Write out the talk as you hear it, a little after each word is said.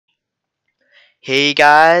Hey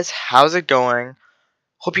guys, how's it going?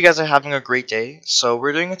 Hope you guys are having a great day. So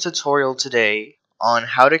we're doing a tutorial today on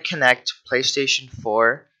how to connect your PlayStation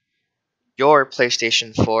 4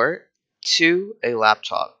 to a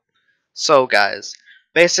laptop. So guys,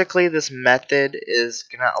 basically this method is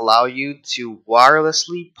going to allow you to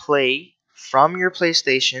wirelessly play from your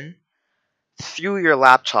PlayStation through your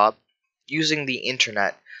laptop using the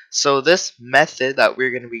internet. So this method that we're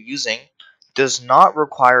going to be using does not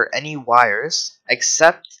require any wires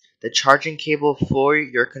except the charging cable for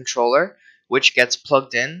your controller, which gets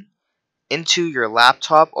plugged in into your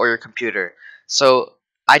laptop or your computer. So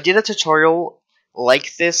I did a tutorial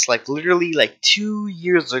like this like literally like 2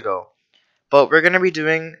 years ago, but we're going to be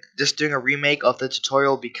doing a remake of the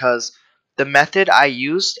tutorial because the method I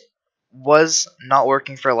used was not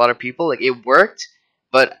working for a lot of people. Like, it worked,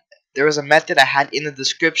 but there was a method I had in the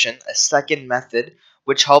description, a second method,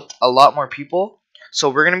 which helped a lot more people. So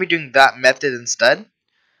we're going to be doing that method instead.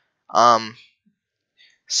 Um,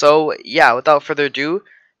 so yeah, without further ado,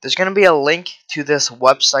 there's going to be a link to this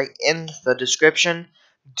website in the description.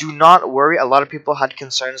 Do not worry, a lot of people had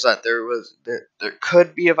concerns that there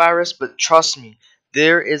could be a virus, but trust me,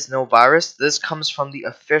 there is no virus. This comes from the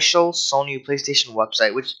official Sony PlayStation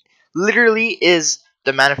website, which literally is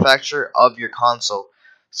the manufacturer of your console.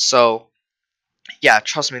 So yeah,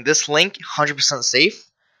 trust me, this link 100% safe.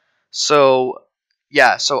 So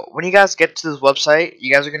yeah, so when you guys get to this website,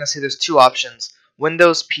 you guys are gonna see there's two options: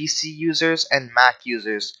 Windows PC users and Mac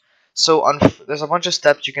users. So there's a bunch of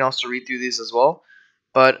steps. You can also read through these as well,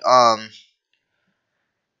 but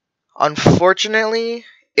unfortunately,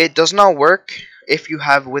 it does not work if you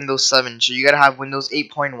have Windows 7. So you gotta have Windows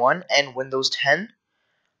 8.1 and Windows 10.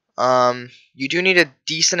 You do need a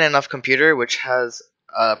decent enough computer which has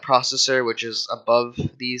a processor which is above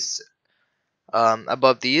these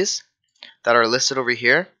that are listed over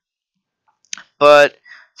here. But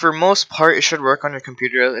for most part, it should work on your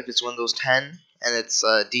computer if it's Windows 10 and it's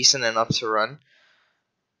decent enough to run.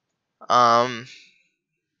 Um,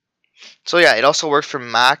 so yeah, it also works for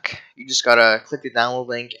Mac. You just gotta click the download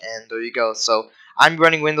link and there you go. So I'm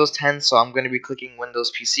running Windows 10, so I'm gonna be clicking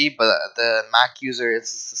Windows PC. But the Mac user,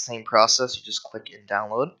 it's the same process. You just click and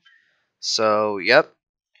download. So yep,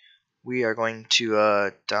 we are going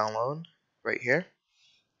to download right here.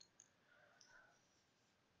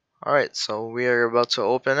 Alright, so we are about to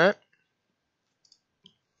open it.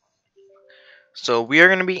 So we are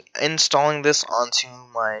going to be installing this onto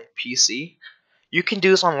my PC. You can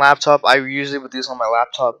do this on laptop. I usually would do this on my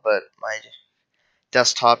laptop, but my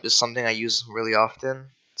desktop is something I use really often.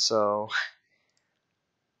 So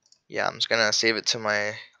yeah, I'm just going to save it to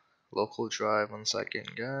my local drive. 1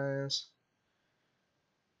 second, guys.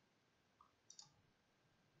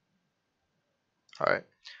 Alright.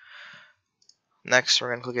 Next, we're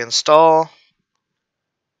going to click install.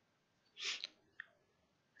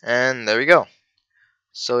 And there we go.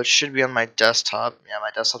 So it should be on my desktop. Yeah, my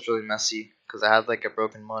desktop's really messy because I have like a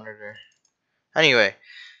broken monitor. Anyway,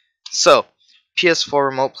 so PS4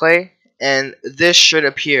 remote play, and this should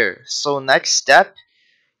appear. So next step,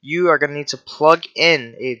 you are going to need to plug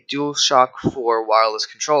in a DualShock 4 wireless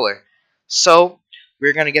controller. So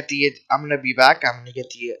we're going to get I'm going to be back. I'm going to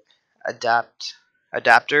get the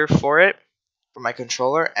adapter for it for my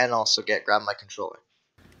controller, and also grab my controller.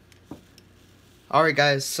 Alright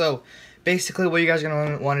guys, so basically what you guys are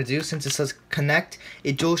going to want to do, since it says connect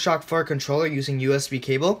a DualShock 4 controller using USB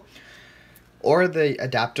cable or the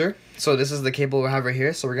adapter. So this is the cable we have right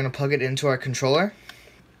here. So we're going to plug it into our controller.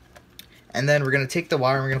 And then we're going to take the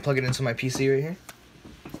wire and we're going to plug it into my PC right here.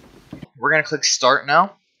 We're going to click start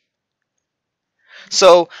now.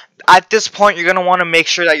 So at this point, you're going to want to make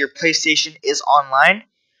sure that your PlayStation is online.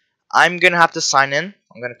 I'm going to have to sign in.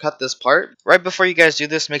 I'm going to cut this part. Right before you guys do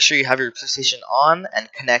this, make sure you have your PlayStation on and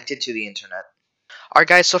connected to the internet. Alright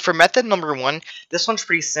guys, so for method number 1, this one's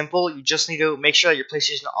pretty simple. You just need to make sure that your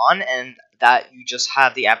PlayStation is on and that you just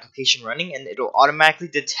have the application running, and it'll automatically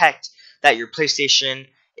detect that your PlayStation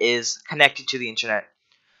is connected to the internet.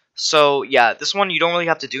 So yeah, this one you don't really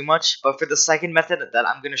have to do much, but for the second method that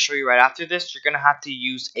I'm going to show you right after this, you're going to have to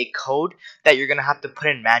use a code that you're going to have to put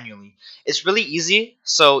in manually. It's really easy,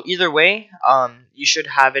 so either way, you should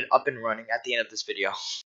have it up and running at the end of this video.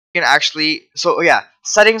 You can actually, so yeah,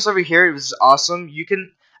 settings over here is awesome. You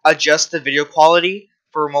can adjust the video quality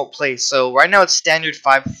for remote play. So right now it's standard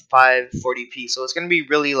 540p, so it's going to be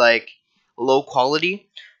really like low quality.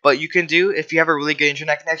 But you can do, if you have a really good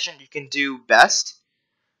internet connection, you can do best.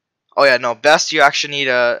 Oh yeah, no, best you actually need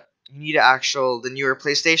the newer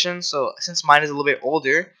PlayStation. So since mine is a little bit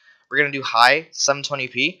older, we're gonna do high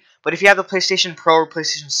 720p. But if you have the PlayStation Pro or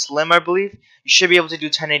PlayStation Slim, I believe, you should be able to do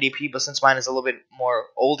 1080p. But since mine is a little bit more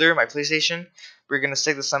older, my PlayStation, we're gonna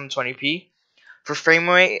stick to 720p. For frame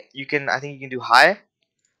rate, I think you can do high,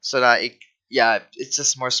 so that it's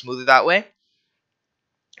just more smoother that way.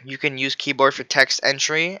 You can use keyboard for text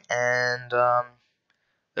entry, and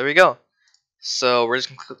there we go. So we're just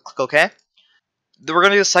gonna click OK. We're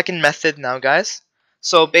gonna do the second method now, guys.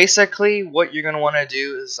 So basically, what you're gonna want to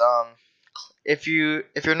do is if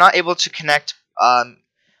you're not able to connect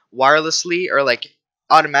wirelessly or like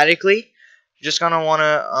automatically, you're just gonna want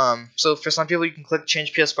to so for some people you can click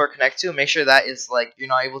change PS4 connect to, make sure that is like you're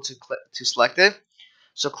not able to select it.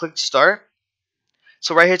 So click start.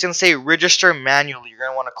 So right here it's gonna say register manually. You're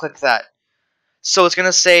gonna want to click that. So it's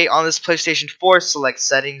gonna say on this PlayStation 4, select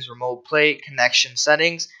settings, remote play, connection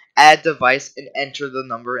settings, add device, and enter the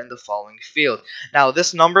number in the following field. Now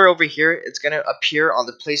this number over here, it's gonna appear on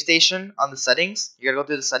the PlayStation on the settings. You gotta go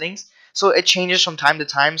through the settings. So it changes from time to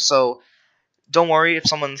time. So don't worry if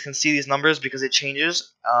someone can see these numbers because it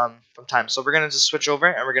changes from time. So we're gonna just switch over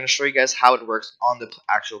and we're gonna show you guys how it works on the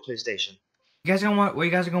actual PlayStation. What you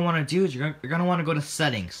guys are gonna want to do is you're gonna want to go to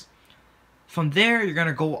settings. From there, you're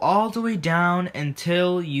gonna go all the way down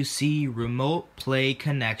until you see remote play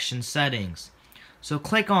connection settings. So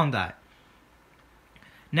click on that.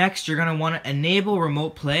 Next, you're gonna want to enable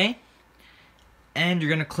remote play, and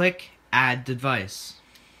you're gonna click add device.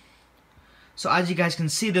 So as you guys can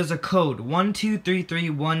see, there's a code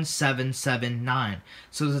 123317779.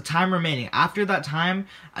 So there's a time remaining. After that time,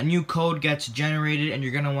 a new code gets generated, and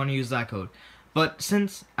you're gonna want to use that code. But and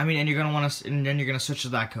you're gonna want to, and then you're gonna switch to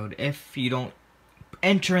that code if you don't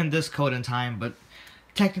enter in this code in time. But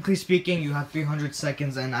technically speaking, you have 300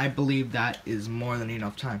 seconds, and I believe that is more than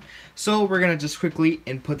enough time. So we're gonna just quickly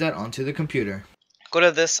input that onto the computer. Go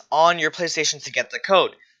to this on your PlayStation to get the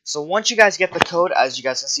code. So once you guys get the code, as you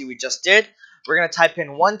guys can see we just did, we're gonna type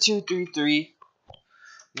in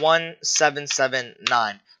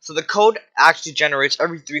 123317779. So the code actually generates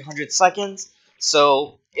every 300 seconds.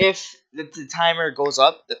 So if the timer goes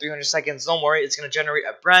up, the 300 seconds, don't worry, it's gonna generate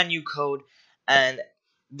a brand new code. And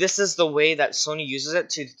this is the way that Sony uses it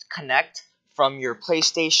to connect from your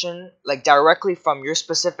PlayStation, like directly from your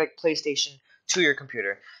specific PlayStation to your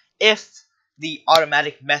computer. If the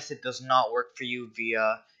automatic method does not work for you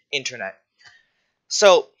via internet.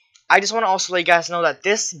 So I just want to also let you guys know that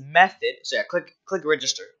this method, so yeah, click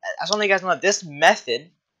register. I just want to let you guys know that this method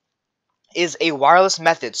is a wireless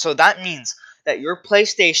method. So that means that your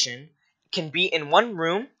PlayStation can be in one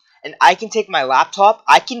room, and I can take my laptop,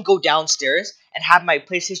 I can go downstairs and have my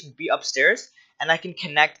PlayStation be upstairs, and I can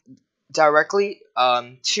connect directly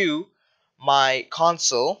to my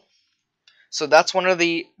console. So that's one of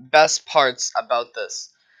the best parts about this.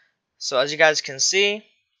 So as you guys can see,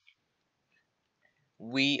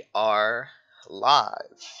 we are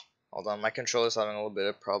live. Hold on, my controller's having a little bit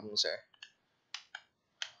of problems here.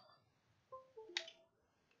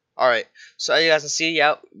 Alright, so as you guys can see,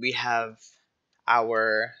 yeah, we have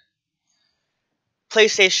our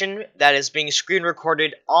PlayStation that is being screen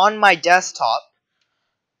recorded on my desktop.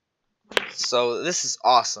 So this is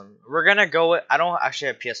awesome. We're gonna go I don't actually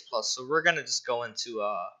have PS Plus, so we're gonna just go into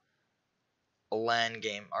a LAN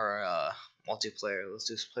game or multiplayer. Let's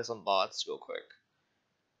just play some bots real quick.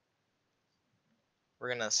 We're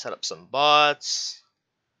gonna set up some bots.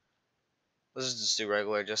 Let's just do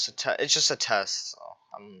regular, it's just a test, so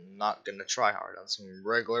I'm not gonna try hard on some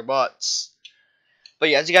regular bots. But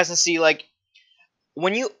yeah, as you guys can see, like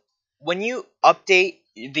when you update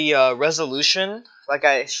the resolution, like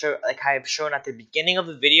I've shown at the beginning of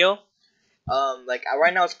the video, like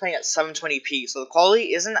right now it's playing at 720p, so the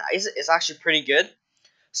quality is actually pretty good.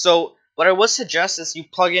 So what I would suggest is you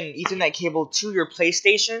plug in an Ethernet cable to your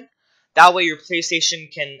PlayStation. That way your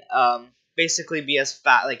PlayStation can basically be as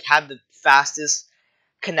fast, like have the fastest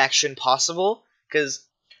connection possible. Because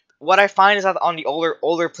what I find is that on the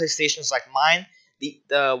older PlayStations like mine, the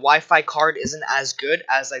Wi-Fi card isn't as good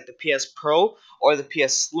as like the PS Pro or the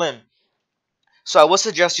PS Slim. So I would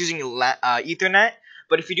suggest using Ethernet.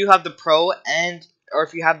 But if you do have the Pro or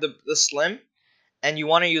if you have the Slim, and you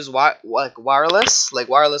want to use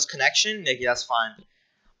wireless connection, like, that's fine.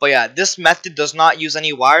 But yeah, this method does not use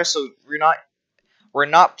any wire, so we're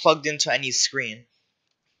not plugged into any screen.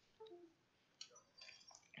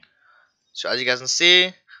 So as you guys can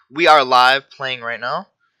see, we are live playing right now.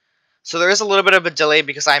 So there is a little bit of a delay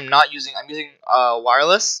because I'm using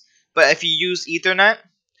wireless. But if you use Ethernet,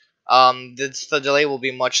 the delay will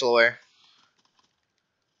be much lower.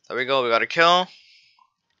 There we go. We got a kill.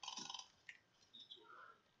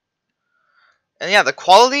 And yeah, the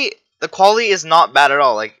quality is not bad at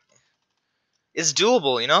all. Like It's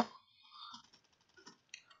doable, you know?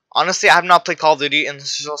 Honestly, I have not played Call of Duty in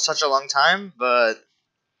such a long time, but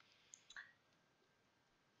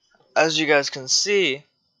as you guys can see,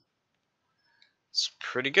 it's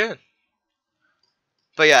pretty good.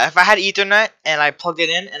 But yeah, if I had Ethernet and I plugged it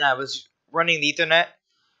in and I was running the Ethernet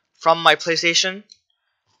from my PlayStation,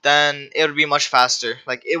 then it would be much faster.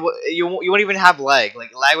 Like you won't even have lag.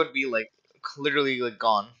 Like lag would be like literally like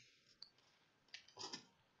gone.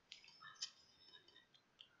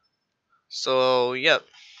 So yep,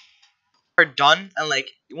 are done and like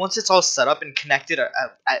once it's all set up and connected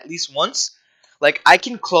at least once, like I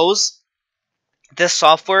can close this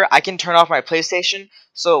software. I can turn off my PlayStation.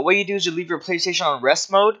 So what you do is you leave your PlayStation on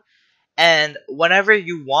rest mode, and whenever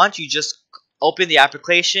you want, you just open the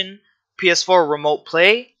application, PS4 Remote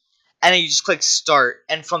Play, and then you just click Start.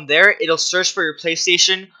 And from there, it'll search for your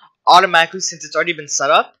PlayStation automatically since it's already been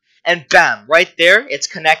set up. And bam, right there, it's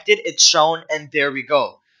connected, it's shown, and there we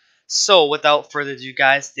go. So without further ado,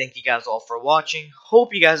 guys, thank you guys all for watching.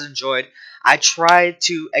 Hope you guys enjoyed. I tried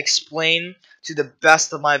to explain to the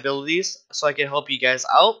best of my abilities so I can help you guys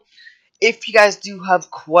out. If you guys do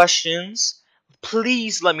have questions,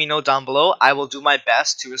 please let me know down below. I will do my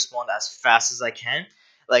best to respond as fast as I can.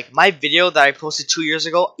 Like my video that I posted 2 years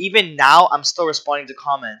ago, even now I'm still responding to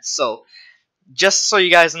comments. So just so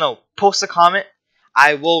you guys know, post a comment,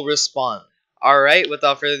 I will respond. Alright,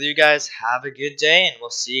 without further ado, guys, have a good day, and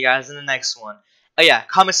we'll see you guys in the next one. Oh yeah,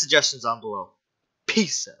 comment suggestions down below.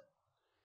 Peace out.